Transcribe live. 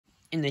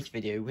in this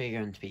video we're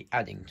going to be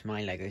adding to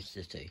my Lego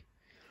city.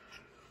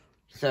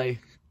 So,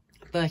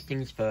 first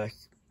things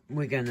first,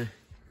 we're going to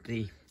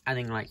be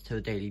adding lights to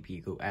the Daily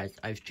Bugle as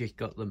I've just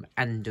got them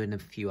and doing a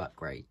few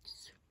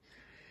upgrades.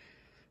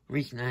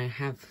 Recently I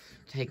have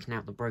taken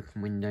out the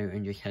broken window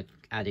and just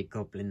added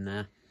Goblin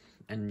there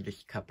and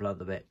just a couple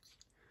other bits.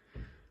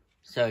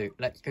 So,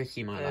 let's go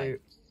see my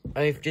lights.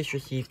 I've just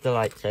received the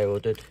lights I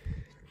ordered.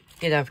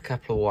 Did have a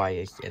couple of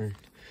wires in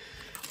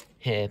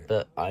here,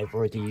 but I've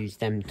already used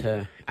them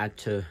to add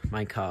to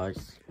my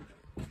cars.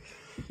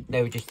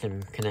 They were just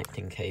some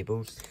connecting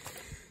cables.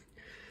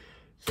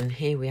 So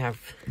here we have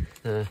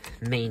the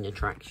main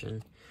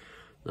attraction,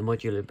 the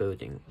modular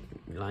building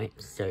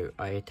lights. So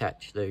I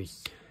attach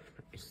those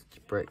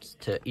bricks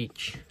to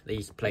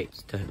these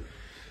plates to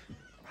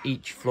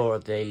each floor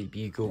of the Daily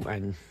Bugle,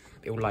 and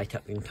it will light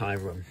up the entire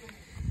room.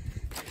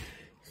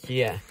 So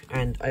yeah,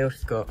 and I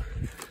also got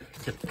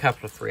a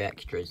couple of free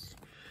extras.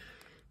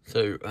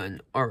 So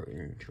an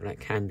orange like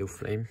candle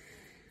flame,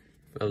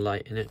 a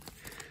light in it,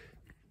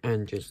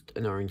 and just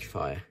an orange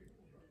fire.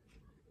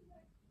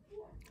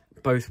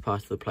 Both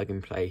part of the plug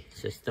and play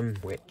system,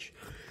 which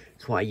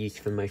is what I use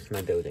for most of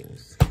my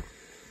buildings.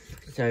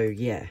 So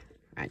yeah,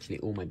 actually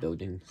all my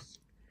buildings.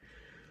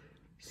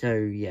 So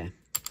yeah,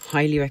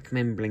 highly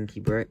recommend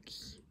Blinky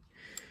Bricks.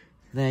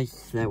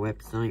 There's their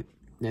website.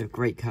 They have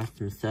great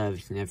customer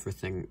service and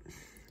everything.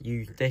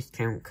 Use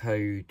discount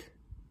code,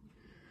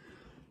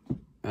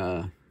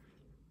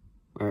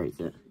 where is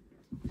it?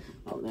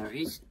 Oh, there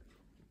it is.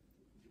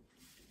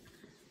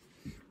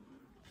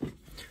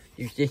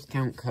 Use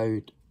discount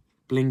code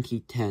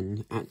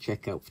Blinky10 at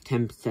checkout for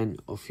 10%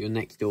 off your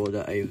next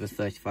order over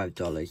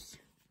 $35.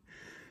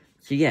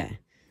 So yeah,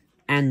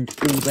 and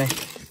all their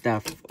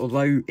stuff,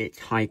 although it's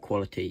high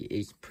quality,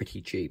 is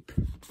pretty cheap.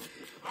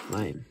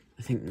 Like,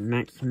 I think the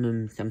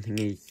maximum something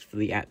is for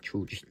the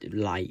actual just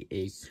light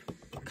is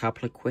a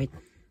couple of quid,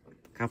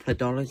 a couple of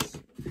dollars,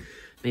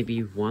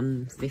 maybe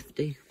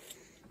 $1.50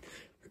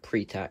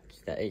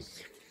 pre-tax, that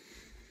is.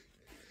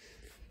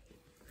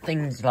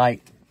 Things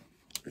like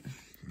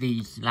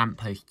these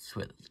lampposts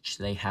which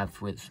they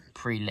have with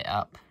pre-lit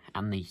up,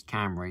 and these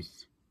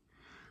cameras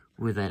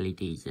with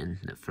LEDs in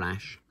that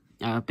flash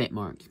are a bit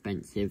more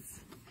expensive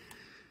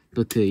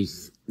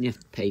because you have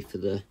to pay for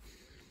the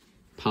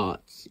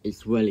parts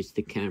as well as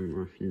the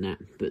camera and that,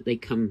 but they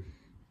come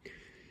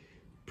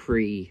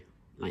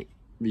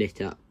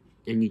lit up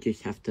and you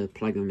just have to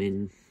plug them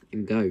in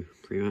and go,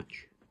 pretty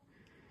much.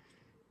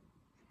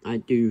 I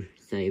do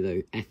say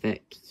though,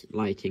 FX,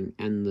 lighting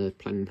and the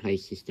plug and play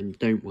system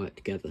don't work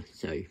together,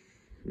 so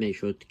make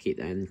sure to keep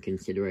that in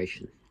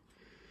consideration.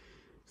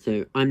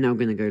 So I'm now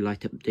going to go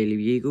light up the Daily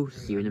Bugle.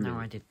 See you in a minute. Now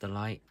I did the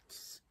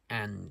lights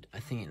and I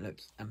think it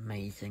looks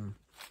amazing.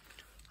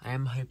 I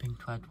am hoping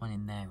to add one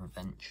in there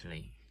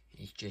eventually.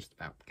 It's just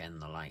about getting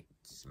the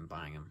lights and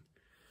buying them.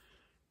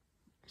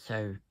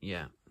 So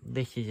yeah,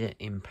 this is it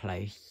in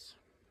place.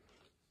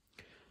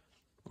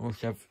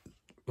 Also have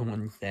the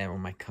ones there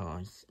on my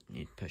cars. I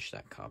need to push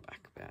that car back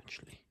a bit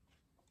actually,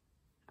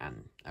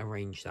 and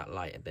arrange that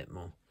light a bit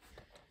more.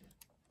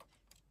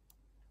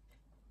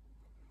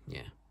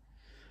 Yeah.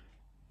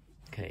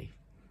 Okay.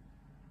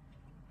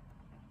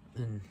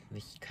 And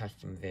this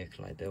custom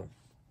vehicle I built.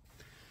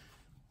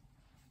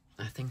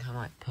 I think I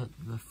might put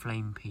the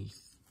flame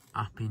piece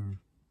up in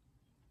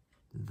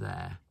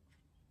there.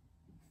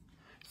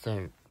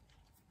 So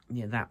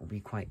yeah, that will be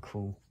quite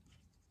cool.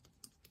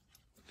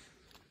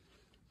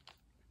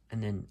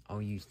 And then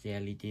I'll use the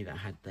LED that I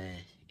had there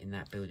in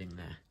that building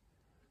there.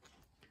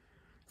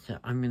 So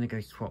I'm going to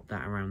go swap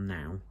that around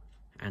now,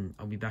 and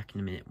I'll be back in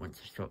a minute once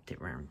I've swapped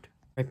it around.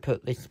 I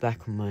put this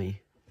back on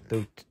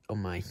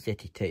my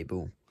city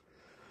table.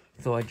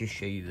 Thought I'd just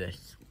show you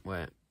this,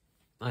 where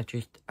I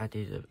just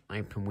added an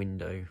open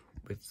window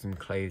with some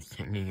clothes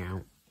hanging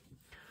out,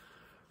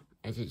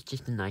 as it's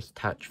just a nice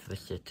touch for the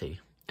city.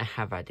 I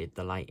have added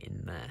the light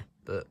in there,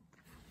 but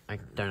I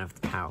don't have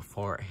the power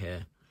for it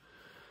here.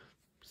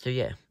 So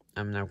yeah,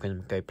 I'm now going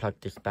to go plug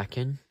this back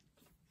in,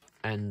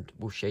 and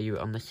we'll show you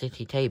it on the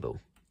city table.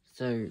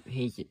 So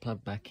here's it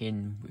plugged back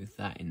in with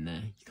that in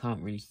there. You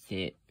can't really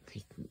see it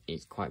because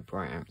it's quite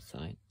bright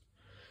outside.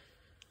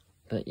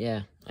 But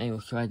yeah, I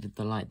also added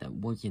the light that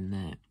was in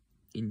there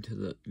into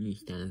the new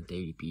standard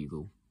Daily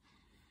Bugle.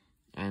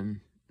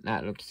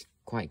 That looks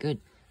quite good.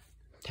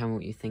 Tell me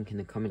what you think in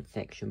the comment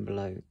section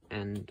below,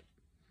 and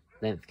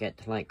don't forget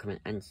to like,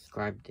 comment and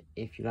subscribe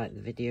if you like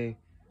the video,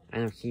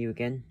 and I'll see you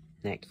again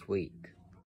next week.